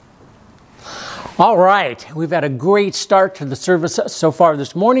All right, we've had a great start to the service so far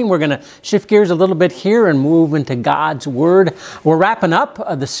this morning. We're going to shift gears a little bit here and move into God's Word. We're wrapping up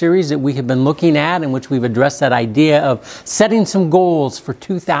the series that we have been looking at in which we've addressed that idea of setting some goals for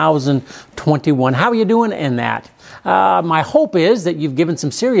 2021. How are you doing in that? My hope is that you've given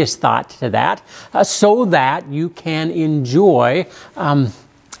some serious thought to that so that you can enjoy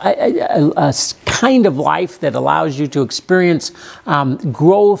a kind of life that allows you to experience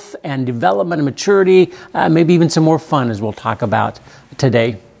growth and development and maturity, maybe even some more fun, as we'll talk about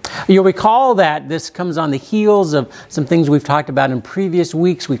today. You'll recall that this comes on the heels of some things we've talked about in previous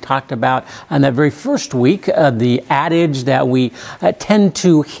weeks. We talked about on that very first week the adage that we tend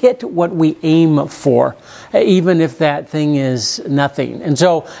to hit what we aim for, even if that thing is nothing. And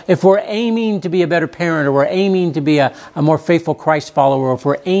so if we're aiming to be a better parent, or we're aiming to be a more faithful Christ follower, or if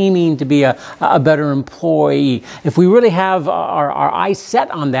we're aiming to be a better employee, if we really have our eyes set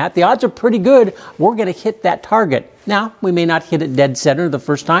on that, the odds are pretty good we're going to hit that target. Now, we may not hit it dead center the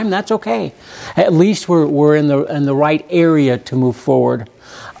first time. That's okay. At least we're in the right area to move forward.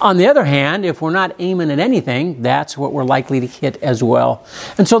 On the other hand, if we're not aiming at anything, that's what we're likely to hit as well.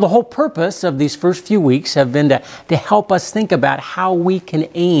 And so the whole purpose of these first few weeks have been to help us think about how we can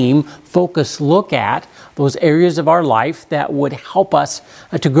aim, focus, look at those areas of our life that would help us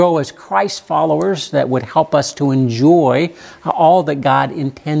to grow as Christ followers, that would help us to enjoy all that God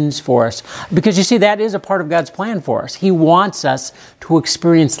intends for us. Because you see, that is a part of God's plan for us. He wants us to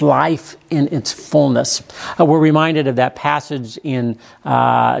experience life in its fullness. We're reminded of that passage in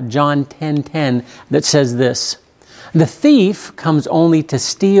John 10:10 that says this: "The thief comes only to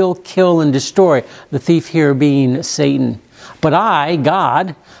steal, kill, and destroy." The thief here being Satan. "But I,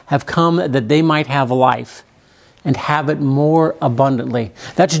 God, have come that they might have life and have it more abundantly."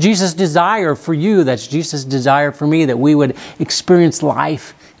 That's Jesus' desire for you. That's Jesus' desire for me, that we would experience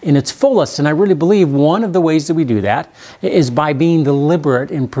life in its fullest. And I really believe one of the ways that we do that is by being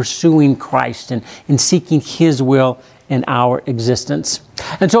deliberate in pursuing Christ and in seeking His will in our existence.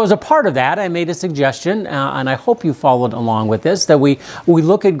 And so as a part of that, I made a suggestion, and I hope you followed along with this, that we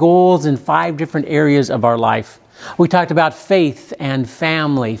look at goals in 5 different areas of our life. We talked about faith and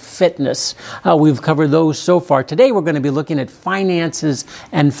family, fitness. We've covered those so far. Today we're going to be looking at finances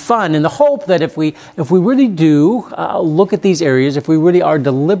and fun, in the hope that if we really do look at these areas, if we really are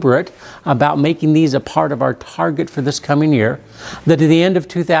deliberate about making these a part of our target for this coming year, that at the end of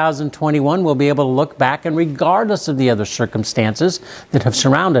 2021 we'll be able to look back, and regardless of the other circumstances that have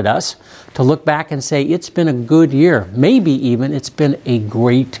surrounded us, to look back and say, it's been a good year. Maybe even it's been a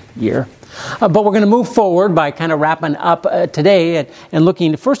great year. But we're going to move forward by kind of wrapping up today and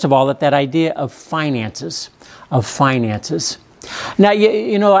looking, first of all, at that idea of finances. Now,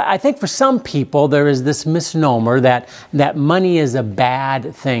 you know, I think for some people there is this misnomer that money is a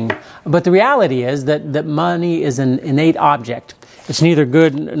bad thing. But the reality is that money is an innate object. It's neither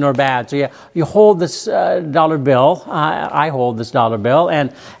good nor bad. So you hold this dollar bill. I hold this dollar bill,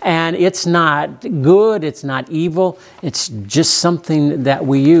 and it's not good. It's not evil. It's just something that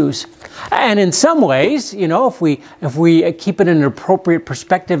we use. And in some ways, you know, if we keep it in an appropriate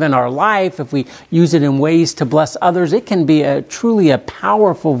perspective in our life, if we use it in ways to bless others, it can be truly a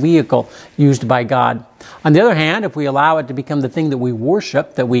powerful vehicle used by God. On the other hand, if we allow it to become the thing that we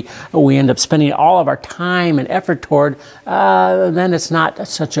worship, that we end up spending all of our time and effort toward, then it's not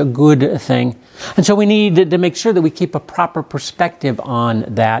such a good thing. And so we need to make sure that we keep a proper perspective on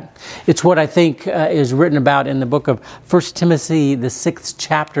that. It's what I think is written about in the book of 1 Timothy, the 6th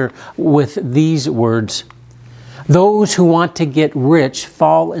chapter, with these words: "Those who want to get rich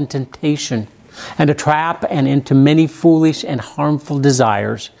fall in temptation and a trap, and into many foolish and harmful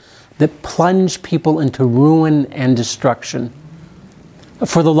desires that plunge people into ruin and destruction.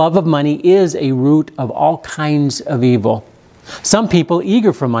 For the love of money is a root of all kinds of evil. Some people,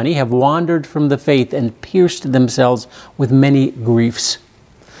 eager for money, have wandered from the faith and pierced themselves with many griefs."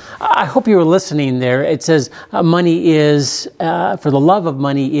 I hope you were listening there. It says money is, for the love of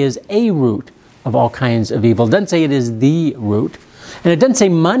money is a root of all kinds of evil. It doesn't say it is the root. And it doesn't say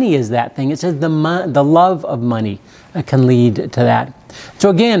money is that thing. It says the love of money can lead to that. So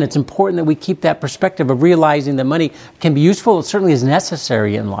again, it's important that we keep that perspective of realizing that money can be useful. It certainly is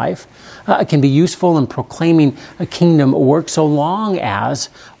necessary in life. It can be useful in proclaiming a kingdom work, so long as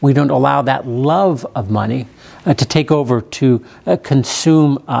we don't allow that love of money to take over, to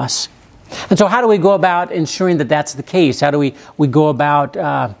consume us. And so how do we go about ensuring that that's the case? How do we go about,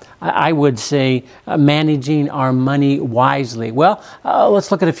 I would say, managing our money wisely? Well, let's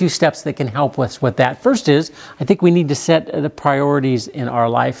look at a few steps that can help us with that. First is, I think we need to set the priorities in our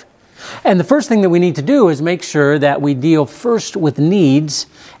life. And the first thing that we need to do is make sure that we deal first with needs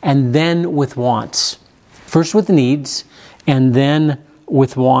and then with wants. First with needs and then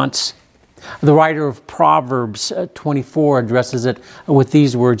with wants. The writer of Proverbs 24 addresses it with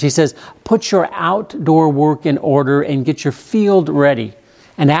these words. He says, "Put your outdoor work in order and get your field ready.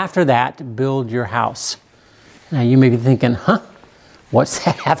 And after that, build your house." Now you may be thinking, what's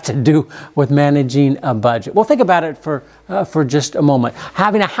that have to do with managing a budget? Well, think about it for just a moment.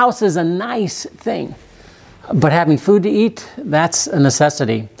 Having a house is a nice thing, but having food to eat, that's a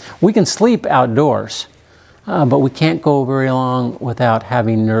necessity. We can sleep outdoors, but we can't go very long without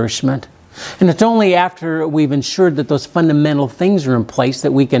having nourishment. And it's only after we've ensured that those fundamental things are in place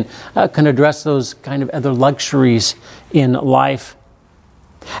that we can address those kind of other luxuries in life.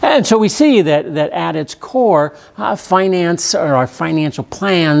 And so we see that at its core, finance or our financial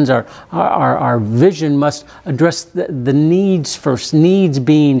plans, our vision must address the needs first. Needs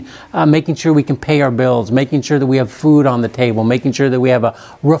being making sure we can pay our bills, making sure that we have food on the table, making sure that we have a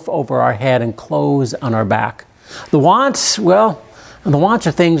roof over our head and clothes on our back. The wants, the wants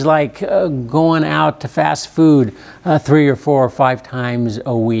are things like going out to fast food 3 or 4 or 5 times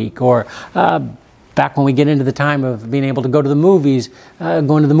a week, or back when we get into the time of being able to go to the movies,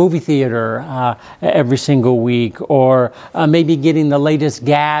 going to the movie theater every single week, or maybe getting the latest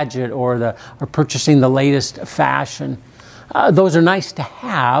gadget or purchasing the latest fashion. Those are nice to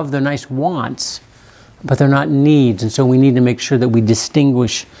have, they're nice wants, but they're not needs, and so we need to make sure that we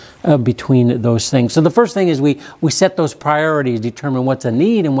distinguish between those things. So the first thing is we set those priorities, determine what's a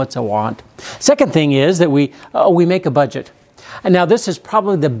need and what's a want. Second thing is that we make a budget. And now this is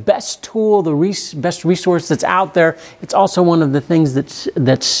probably the best tool, the best resource that's out there. It's also one of the things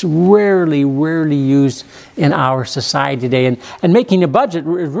that's rarely used in our society today. And making a budget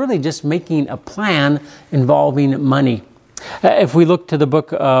is really just making a plan involving money. If we look to the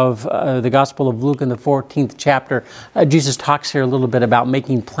book of the Gospel of Luke in the 14th chapter, Jesus talks here a little bit about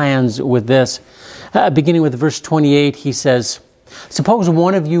making plans with this. Beginning with verse 28, he says, "Suppose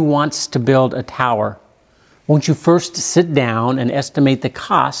one of you wants to build a tower. Won't you first sit down and estimate the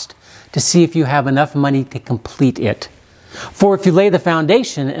cost to see if you have enough money to complete it? For if you lay the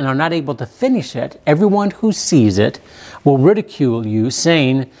foundation and are not able to finish it, everyone who sees it will ridicule you,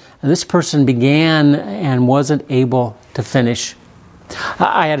 saying, 'This person began and wasn't able to finish.'"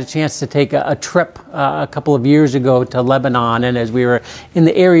 I had a chance to take a trip a couple of years ago to Lebanon, and as we were in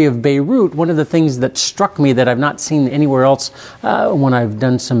the area of Beirut, one of the things that struck me that I've not seen anywhere else when I've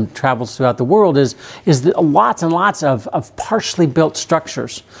done some travels throughout the world is that lots and lots of partially built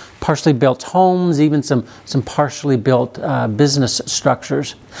structures, partially built homes, even some partially built business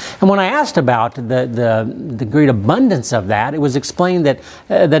structures. And when I asked about the great abundance of that, it was explained that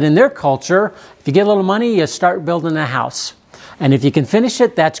in their culture, if you get a little money, you start building a house. And if you can finish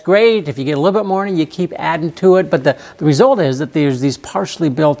it, that's great. If you get a little bit more, you keep adding to it. But the result is that there's these partially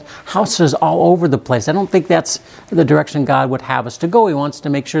built houses all over the place. I don't think that's the direction God would have us to go. He wants to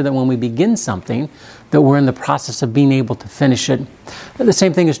make sure that when we begin something, that we're in the process of being able to finish it. The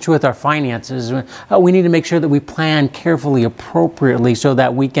same thing is true with our finances. We need to make sure that we plan carefully, appropriately, so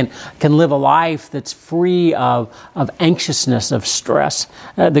that we can live a life that's free of anxiousness, of stress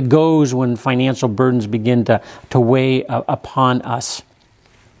that goes when financial burdens begin to weigh upon us.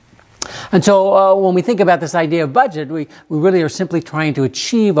 And so when we think about this idea of budget, we really are simply trying to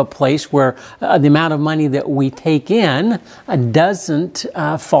achieve a place where the amount of money that we take in doesn't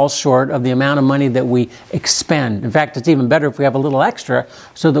fall short of the amount of money that we expend. In fact, it's even better if we have a little extra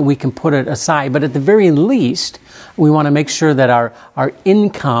so that we can put it aside. But at the very least, we want to make sure that our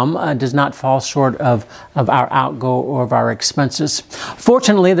income does not fall short of our outgo or of our expenses.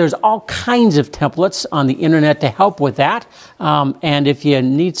 Fortunately, there's all kinds of templates on the internet to help with that. And if you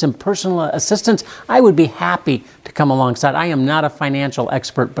need some personal assistance, I would be happy to come alongside. I am not a financial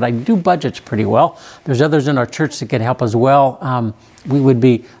expert, but I do budgets pretty well. There's others in our church that can help as well. We would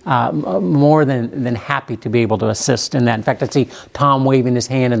be more than happy to be able to assist in that. In fact, I see Tom waving his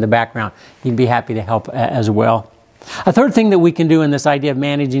hand in the background. He'd be happy to help as well. A third thing that we can do in this idea of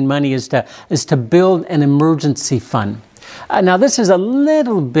managing money is to build an emergency fund. Now, this is a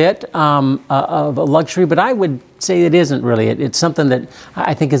little bit of a luxury, but I would say it isn't really. It's something that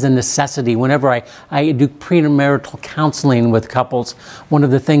I think is a necessity. Whenever I do premarital counseling with couples, one of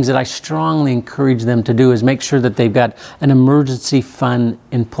the things that I strongly encourage them to do is make sure that they've got an emergency fund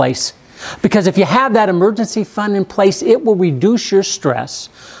in place. Because if you have that emergency fund in place, it will reduce your stress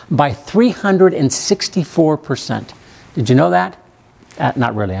by 364%. Did you know that?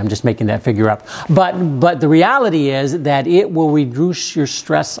 Not really. I'm just making that figure up. But the reality is that it will reduce your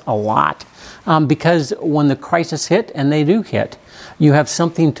stress a lot. because when the crisis hit, and they do hit, you have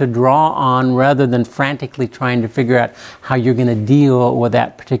something to draw on rather than frantically trying to figure out how you're going to deal with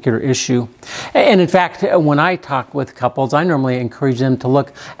that particular issue. And in fact, when I talk with couples, I normally encourage them to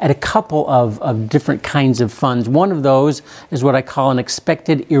look at a couple of different kinds of funds. One of those is what I call an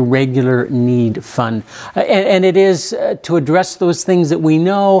expected irregular need fund. And it is to address those things that we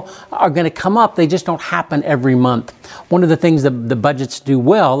know are going to come up. They just don't happen every month. One of the things that the budgets do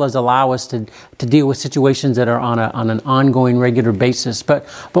well is allow us to deal with situations that are on an ongoing regular basis. But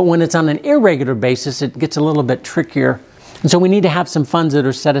when it's on an irregular basis, it gets a little bit trickier. And so we need to have some funds that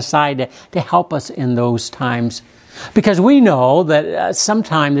are set aside to help us in those times. Because we know that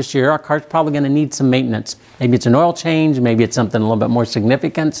sometime this year, our car's probably going to need some maintenance. Maybe it's an oil change, maybe it's something a little bit more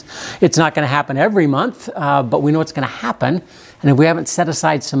significant. It's not going to happen every month, but we know it's going to happen. And if we haven't set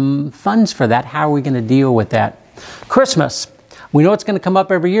aside some funds for that, how are we going to deal with that? Christmas. We know it's going to come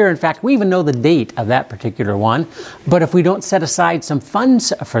up every year. In fact, we even know the date of that particular one. But if we don't set aside some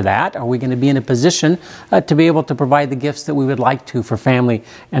funds for that, are we going to be in a position to be able to provide the gifts that we would like to for family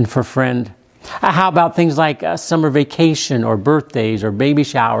and for friend? How about things like summer vacation or birthdays or baby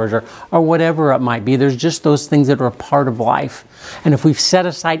showers or whatever it might be? There's just those things that are a part of life. And if we've set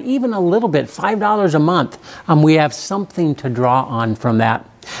aside even a little bit, $5 a month, we have something to draw on from that.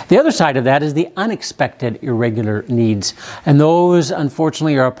 The other side of that is the unexpected irregular needs. And those,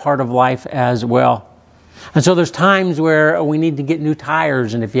 unfortunately, are a part of life as well. And so there's times where we need to get new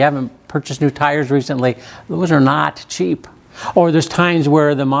tires. And if you haven't purchased new tires recently, those are not cheap. Or there's times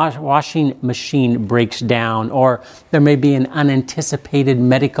where the washing machine breaks down, or there may be an unanticipated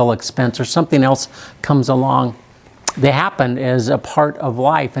medical expense, or something else comes along. They happen as a part of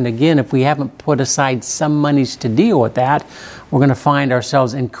life. And again, if we haven't put aside some monies to deal with that, we're going to find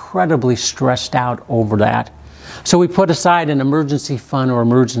ourselves incredibly stressed out over that. So we put aside an emergency fund or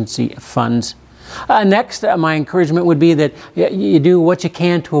emergency funds. Next, my encouragement would be that you do what you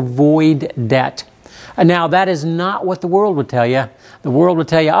can to avoid debt. Now, that is not what the world would tell you. The world would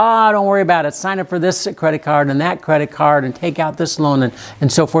tell you, don't worry about it. Sign up for this credit card and that credit card and take out this loan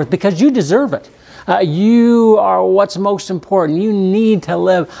and so forth, because you deserve it. You are what's most important. You need to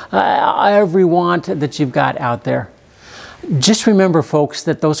live every want that you've got out there. Just remember, folks,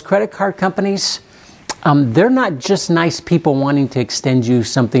 that those credit card companies, they're not just nice people wanting to extend you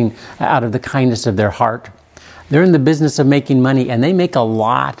something out of the kindness of their heart. They're in the business of making money, and they make a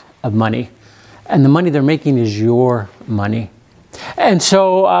lot of money. And the money they're making is your money. And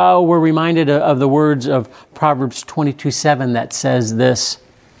so we're reminded of the words of Proverbs 22:7 that says this: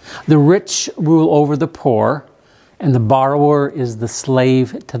 "The rich rule over the poor, and the borrower is the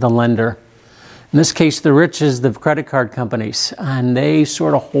slave to the lender." In this case, the rich is the credit card companies, and they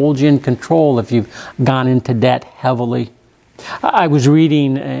sort of hold you in control if you've gone into debt heavily. I was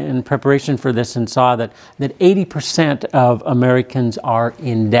reading in preparation for this and saw that 80% of Americans are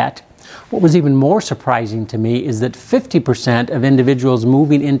in debt. What was even more surprising to me is that 50% of individuals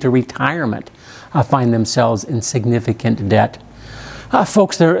moving into retirement find themselves in significant debt.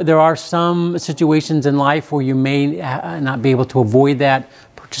 Folks, there are some situations in life where you may not be able to avoid that,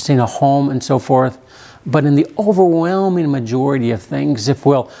 purchasing a home and so forth. But in the overwhelming majority of things, if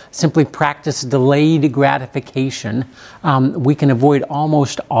we'll simply practice delayed gratification, we can avoid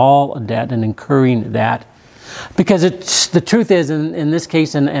almost all debt and incurring that. Because the truth is, in this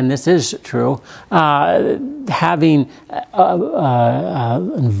case, and this is true, having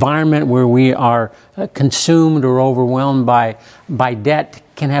an environment where we are consumed or overwhelmed by debt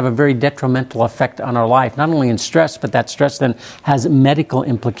can have a very detrimental effect on our life, not only in stress, but that stress then has medical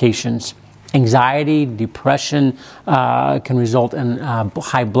implications. Anxiety, depression can result in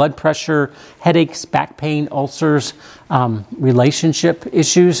high blood pressure, headaches, back pain, ulcers, relationship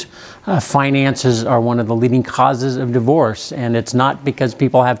issues. Finances are one of the leading causes of divorce, and it's not because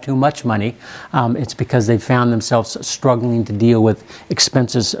people have too much money. It's because they found themselves struggling to deal with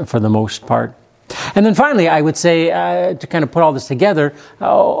expenses for the most part. And then finally, I would say, to kind of put all this together,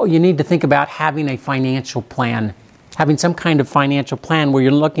 you need to think about having a financial plan. Having some kind of financial plan where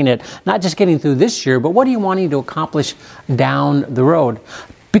you're looking at not just getting through this year, but what are you wanting to accomplish down the road?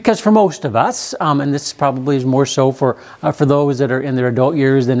 Because for most of us, and this probably is more so for those that are in their adult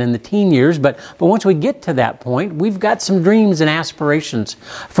years than in the teen years, but once we get to that point, we've got some dreams and aspirations.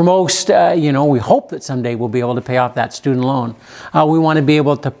 For most, we hope that someday we'll be able to pay off that student loan. We want to be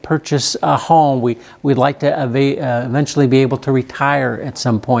able to purchase a home. We'd like to eventually be able to retire at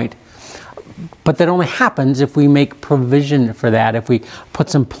some point. But that only happens if we make provision for that, if we put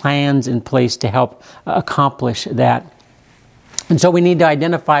some plans in place to help accomplish that. And so we need to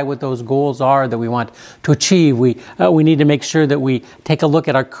identify what those goals are that we want to achieve. We need to make sure that we take a look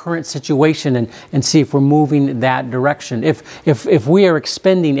at our current situation and see if we're moving that direction. If we are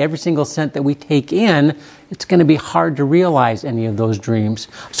expending every single cent that we take in, it's going to be hard to realize any of those dreams.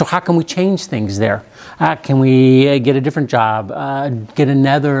 So how can we change things there? Can we get a different job, get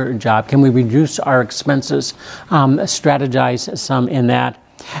another job? Can we reduce our expenses, strategize some in that?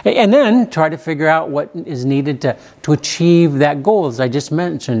 And then try to figure out what is needed to achieve that goal, as I just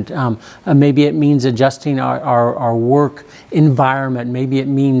mentioned. Maybe it means adjusting our work environment. Maybe it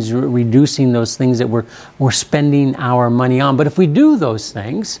means reducing those things that we're spending our money on. But if we do those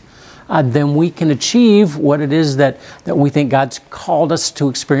things, then we can achieve what it is that we think God's called us to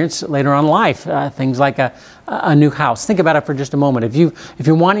experience later on in life. Things like a new house. Think about it for just a moment. If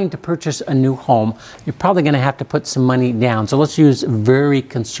you're wanting to purchase a new home, you're probably going to have to put some money down. So let's use very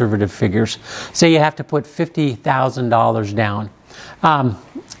conservative figures. Say you have to put $50,000 down.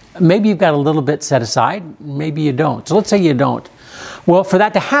 Maybe you've got a little bit set aside. Maybe you don't. So let's say you don't. Well, for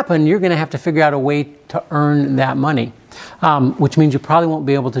that to happen, you're going to have to figure out a way to earn that money, which means you probably won't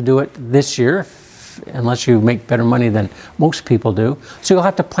be able to do it this year unless you make better money than most people do. So you'll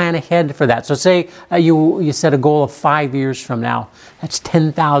have to plan ahead for that. So say you set a goal of 5 years from now. That's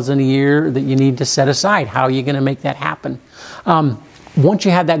 $10,000 a year that you need to set aside. How are you going to make that happen? Once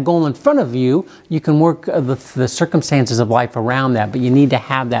you have that goal in front of you, you can work the circumstances of life around that, but you need to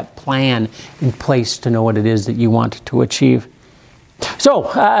have that plan in place to know what it is that you want to achieve. So,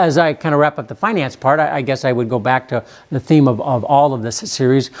 as I kind of wrap up the finance part, I guess I would go back to the theme of all of this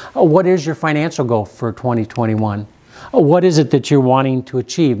series. What is your financial goal for 2021? What is it that you're wanting to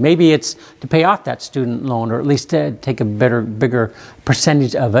achieve? Maybe it's to pay off that student loan, or at least to take a bigger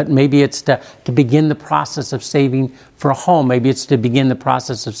percentage of it. Maybe it's to begin the process of saving for a home. Maybe it's to begin the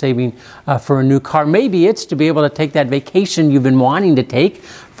process of saving for a new car. Maybe it's to be able to take that vacation you've been wanting to take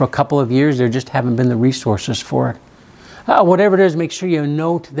for a couple of years. There just haven't been the resources for it. Whatever it is, make sure you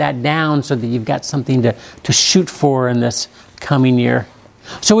note that down so that you've got something to shoot for in this coming year.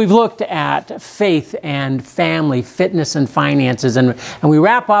 So we've looked at faith and family, fitness and finances, and we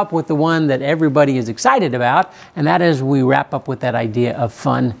wrap up with the one that everybody is excited about, and that is we wrap up with that idea of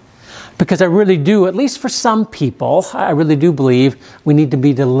fun. Because I really do, at least for some people, I really do believe we need to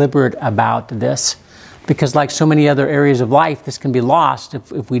be deliberate about this. Because like so many other areas of life, this can be lost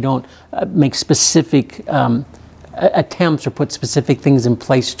if we don't make specific attempts or put specific things in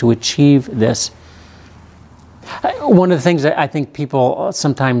place to achieve this. One of the things that I think people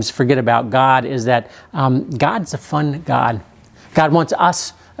sometimes forget about God is that God's a fun God. God wants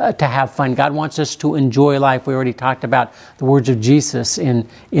us to have fun. God wants us to enjoy life. We already talked about the words of Jesus in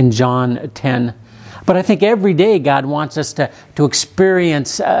John 10. But I think every day God wants us to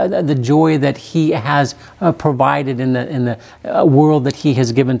experience the joy that He has provided in the world that He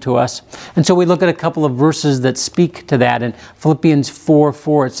has given to us. And so we look at a couple of verses that speak to that. In Philippians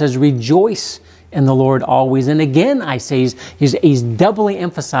 4:4, it says, "Rejoice in the Lord always." And again I say, he's doubly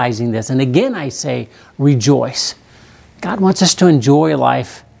emphasizing this. And again I say, rejoice. God wants us to enjoy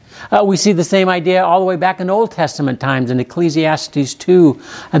life. We see the same idea all the way back in Old Testament times in Ecclesiastes 2.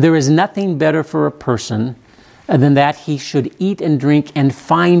 There is nothing better for a person than that he should eat and drink and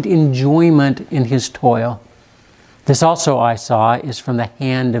find enjoyment in his toil. This also I saw is from the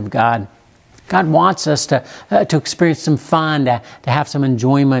hand of God. God wants us to experience some fun, to have some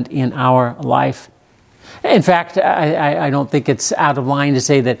enjoyment in our life. In fact, I don't think it's out of line to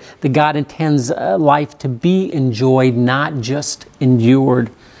say that God intends life to be enjoyed, not just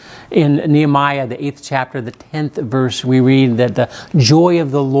endured. In Nehemiah, the 8th chapter, the 10th verse, we read that the joy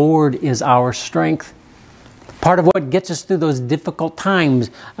of the Lord is our strength. Part of what gets us through those difficult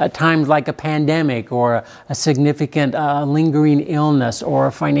times, times like a pandemic or a significant lingering illness or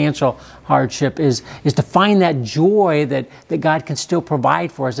a financial hardship, is to find that joy that God can still provide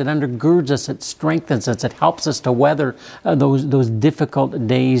for us. It undergirds us, it strengthens us, it helps us to weather those difficult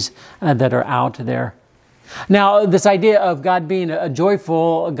days that are out there. Now, this idea of God being a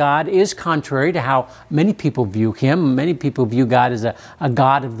joyful God is contrary to how many people view Him. Many people view God as a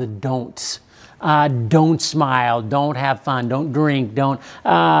God of the don'ts. Don't smile, don't have fun, don't drink, don't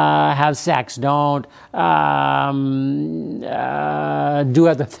have sex, don't do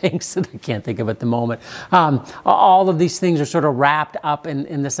other things that I can't think of at the moment. All of these things are sort of wrapped up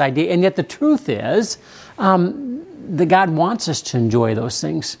in this idea. And yet the truth is that God wants us to enjoy those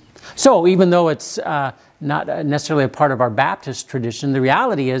things. So even though it's not necessarily a part of our Baptist tradition, the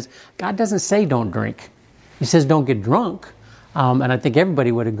reality is God doesn't say don't drink. He says don't get drunk. And I think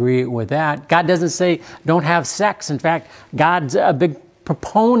everybody would agree with that. God doesn't say don't have sex. In fact, God's a big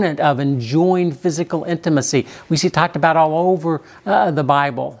proponent of enjoying physical intimacy. We see it talked about all over the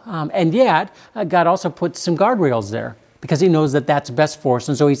Bible. And yet, God also puts some guardrails there, because he knows that that's best for us.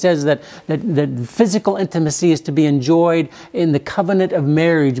 And so he says that physical intimacy is to be enjoyed in the covenant of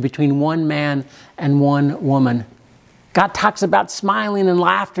marriage between one man and one woman. God talks about smiling and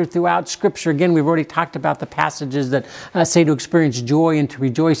laughter throughout Scripture. Again, we've already talked about the passages that say to experience joy and to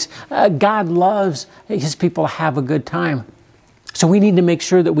rejoice. God loves his people to have a good time. So we need to make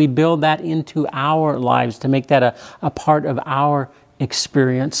sure that we build that into our lives, to make that a part of our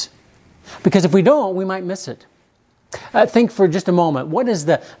experience. Because if we don't, we might miss it. Think for just a moment, what is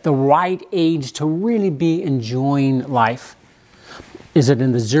the right age to really be enjoying life? Is it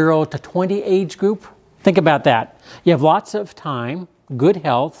in the 0 to 20 age group? Think about that. You have lots of time, good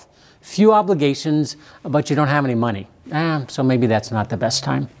health, few obligations, but you don't have any money. So maybe that's not the best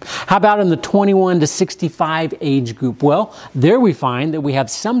time. How about in the 21 to 65 age group? Well, there we find that we have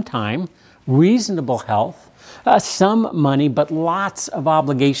some time, reasonable health, some money, but lots of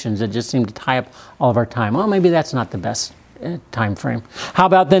obligations that just seem to tie up all of our time. Well, maybe that's not the best time frame. How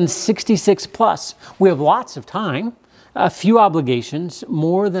about then 66 plus? We have lots of time, a few obligations,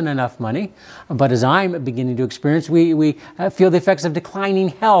 more than enough money, but as I'm beginning to experience, we feel the effects of declining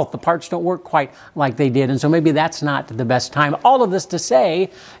health. The parts don't work quite like they did, and so maybe that's not the best time. All of this to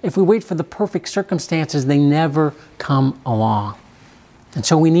say, if we wait for the perfect circumstances, they never come along. And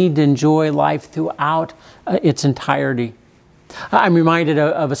so we need to enjoy life throughout its entirety. I'm reminded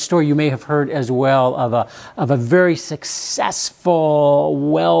of a story you may have heard as well of a very successful,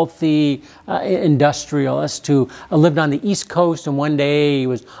 wealthy industrialist who lived on the East Coast, and one day he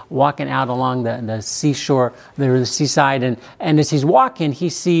was walking out along the seashore, the seaside, and as he's walking, he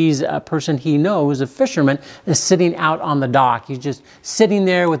sees a person he knows, a fisherman, is sitting out on the dock. He's just sitting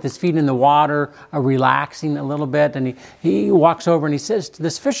there with his feet in the water, relaxing a little bit, and he walks over and he says to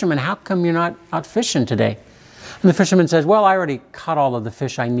this fisherman, "How come you're not out fishing today?" And the fisherman says, "Well, I already caught all of the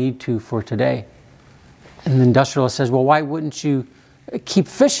fish I need to for today." And the industrialist says, "Well, why wouldn't you keep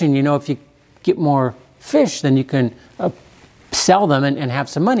fishing? You know, if you get more fish, then you can sell them and have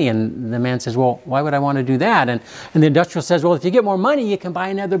some money." And the man says, "Well, why would I want to do that?" And the industrialist says, "Well, if you get more money, you can buy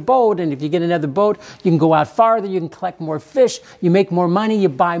another boat. And if you get another boat, you can go out farther, you can collect more fish, you make more money, you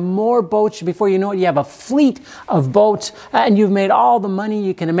buy more boats. Before you know it, you have a fleet of boats, and you've made all the money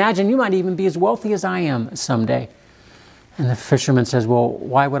you can imagine. You might even be as wealthy as I am someday." And the fisherman says, "Well,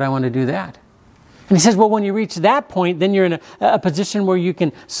 why would I want to do that?" And he says, "Well, when you reach that point, then you're in a position where you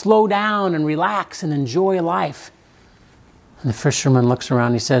can slow down and relax and enjoy life." And the fisherman looks around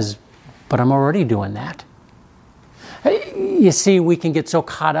and he says, "But I'm already doing that." You see, we can get so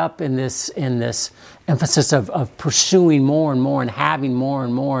caught up in this emphasis of pursuing more and more and having more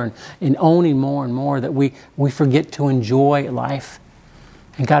and more and owning more and more that we forget to enjoy life.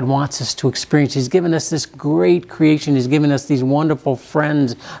 And God wants us to experience. He's given us this great creation. He's given us these wonderful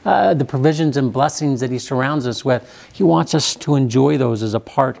friends, the provisions and blessings that He surrounds us with. He wants us to enjoy those as a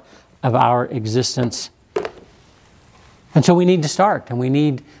part of our existence. And so we need to start, and we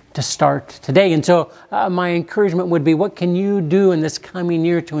need to start today. And so my encouragement would be, what can you do in this coming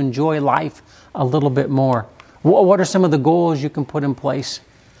year to enjoy life a little bit more? What are some of the goals you can put in place?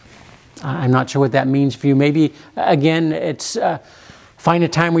 I'm not sure what that means for you. Maybe, again, it's find a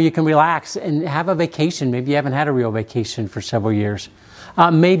time where you can relax and have a vacation. Maybe you haven't had a real vacation for several years.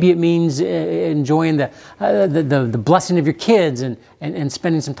 Maybe it means enjoying the blessing of your kids and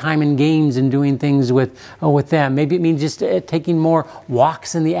spending some time in games and doing things with them. Maybe it means just taking more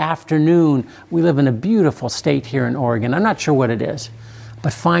walks in the afternoon. We live in a beautiful state here in Oregon. I'm not sure what it is,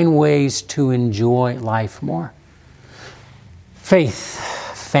 but find ways to enjoy life more. Faith,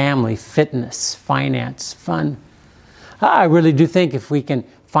 family, fitness, finance, fun. I really do think if we can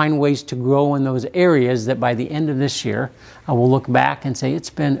find ways to grow in those areas, that by the end of this year, I will look back and say it's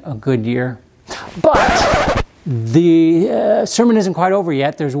been a good year. But the sermon isn't quite over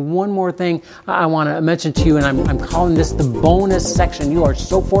yet. There's one more thing I want to mention to you, and I'm calling this the bonus section. You are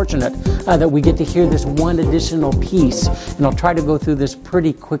so fortunate that we get to hear this one additional piece, and I'll try to go through this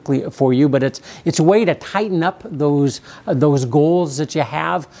pretty quickly for you, but it's a way to tighten up those goals that you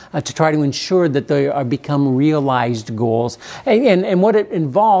have to try to ensure that they are become realized goals. And what it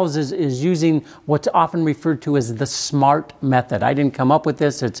involves is using what's often referred to as the SMART method. I didn't come up with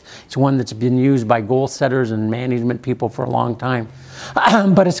this. It's one that's been used by goal setters and management people for a long time.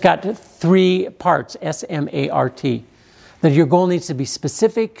 But it's got 3 parts, SMART. That your goal needs to be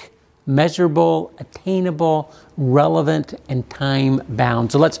specific, measurable, attainable, relevant, and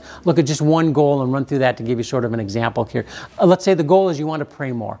time-bound. So let's look at just one goal and run through that to give you sort of an example here. Let's say the goal is you want to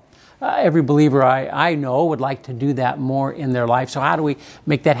pray more. every believer I know would like to do that more in their life. So how do we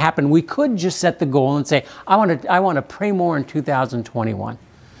make that happen? We could just set the goal and say, I want to pray more in 2021.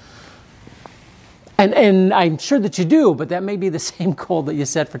 And I'm sure that you do, but that may be the same goal that you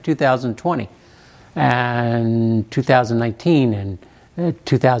set for 2020 and 2019 and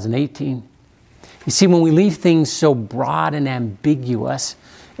 2018. You see, when we leave things so broad and ambiguous,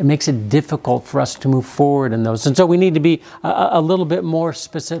 it makes it difficult for us to move forward in those. And so we need to be a little bit more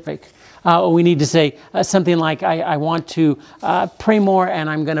specific. We need to say something like, I want to pray more, and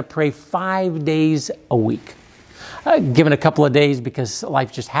I'm going to pray 5 days a week. Given a couple of days because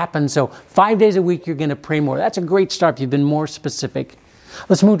life just happens. So 5 days a week, you're going to pray more. That's a great start. You've been more specific.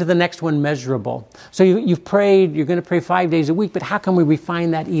 Let's move to the next one, measurable. So you've prayed, you're going to pray 5 days a week, but how can we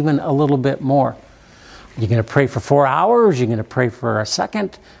refine that even a little bit more? You're going to pray for 4 hours. You're going to pray for a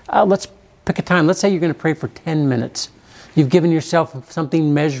second. Let's pick a time. Let's say you're going to pray for 10 minutes. You've given yourself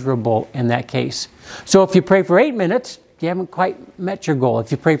something measurable in that case. So if you pray for 8 minutes, you haven't quite met your goal.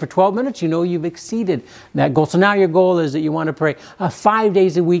 If you pray for 12 minutes, you know you've exceeded that goal. So now your goal is that you want to pray 5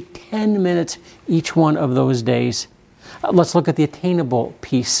 days a week, 10 minutes each one of those days. Let's look at the attainable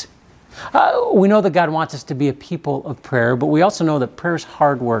piece. We know that God wants us to be a people of prayer, but we also know that prayer is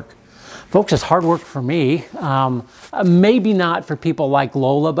hard work. Folks, it's hard work for me. Maybe not for people like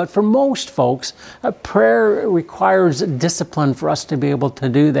Lola, but for most folks, prayer requires discipline for us to be able to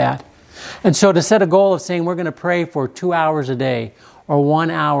do that. And so to set a goal of saying we're going to pray for 2 hours a day or 1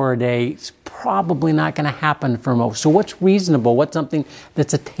 hour a day, it's probably not going to happen for most. So what's reasonable? What's something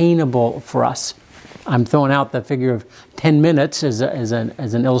that's attainable for us? I'm throwing out the figure of 10 minutes as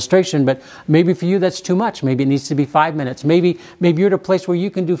an illustration, but maybe for you that's too much. Maybe it needs to be 5 minutes. Maybe you're at a place where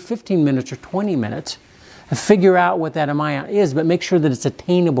you can do 15 minutes or 20 minutes. Figure out what that amount is, but make sure that it's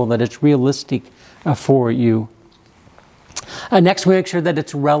attainable, that it's realistic for you. Next, we make sure that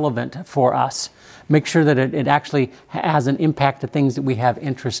it's relevant for us. Make sure that it actually has an impact to things that we have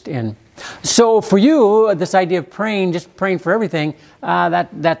interest in. So for you, this idea of praying, just praying for everything,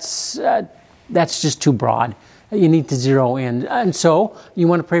 that's just too broad. You need to zero in. And so you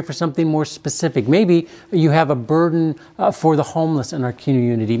want to pray for something more specific. Maybe you have a burden for the homeless in our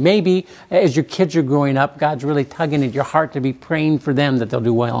community. Maybe as your kids are growing up, God's really tugging at your heart to be praying for them, that they'll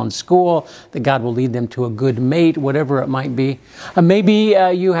do well in school, that God will lead them to a good mate, whatever it might be. Maybe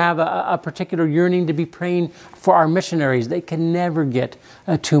you have a particular yearning to be praying for our missionaries. They can never get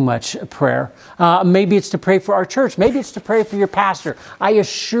too much prayer. Maybe it's to pray for our church. Maybe it's to pray for your pastor. I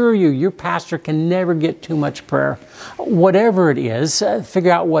assure you, your pastor can never get too much prayer. Whatever it is,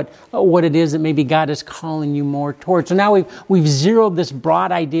 figure out what it is that maybe God is calling you more towards. So now we've zeroed this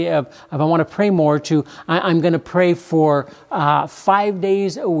broad idea of I want to pray more to I'm going to pray for 5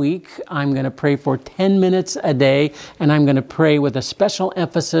 days a week. I'm going to pray for 10 minutes a day, and I'm going to pray with a special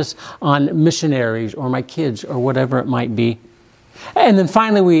emphasis on missionaries or my kids or whatever it might be. And then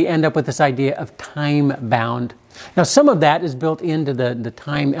finally, we end up with this idea of time-bound. Now, some of that is built into the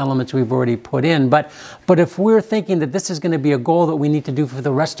time elements we've already put in, but if we're thinking that this is going to be a goal that we need to do for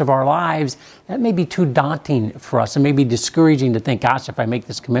the rest of our lives, that may be too daunting for us. It may be discouraging to think, gosh, if I make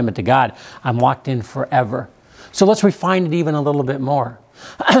this commitment to God, I'm locked in forever. So let's refine it even a little bit more.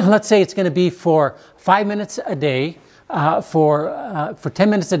 Let's say it's going to be for 5 minutes a day, for 10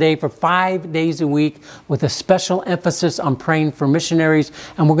 minutes a day, for 5 days a week, with a special emphasis on praying for missionaries,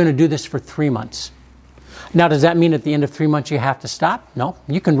 and we're going to do this for 3 months. Now, does that mean at the end of 3 months you have to stop? No,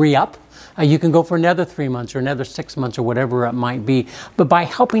 you can re-up. You can go for another 3 months or another 6 months or whatever it might be. But by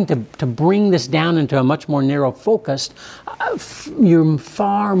helping to bring this down into a much more narrow focus, you're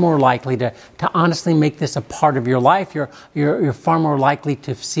far more likely to honestly make this a part of your life. You're far more likely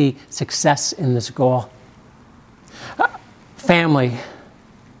to see success in this goal. Family,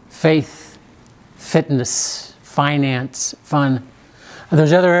 faith, fitness, finance, fun.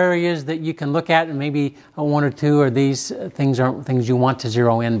 There's other areas that you can look at, and maybe one or two of these things aren't things you want to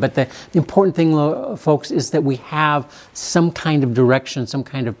zero in. But the important thing, folks, is that we have some kind of direction, some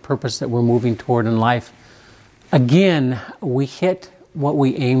kind of purpose that we're moving toward in life. Again, we hit what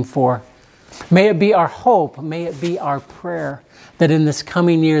we aim for. May it be our hope, may it be our prayer that in this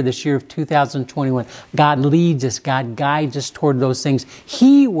coming year, this year of 2021, God leads us, God guides us toward those things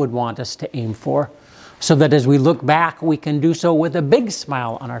He would want us to aim for, so that as we look back, we can do so with a big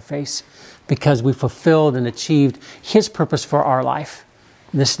smile on our face because we fulfilled and achieved His purpose for our life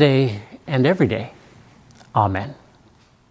this day and every day. Amen.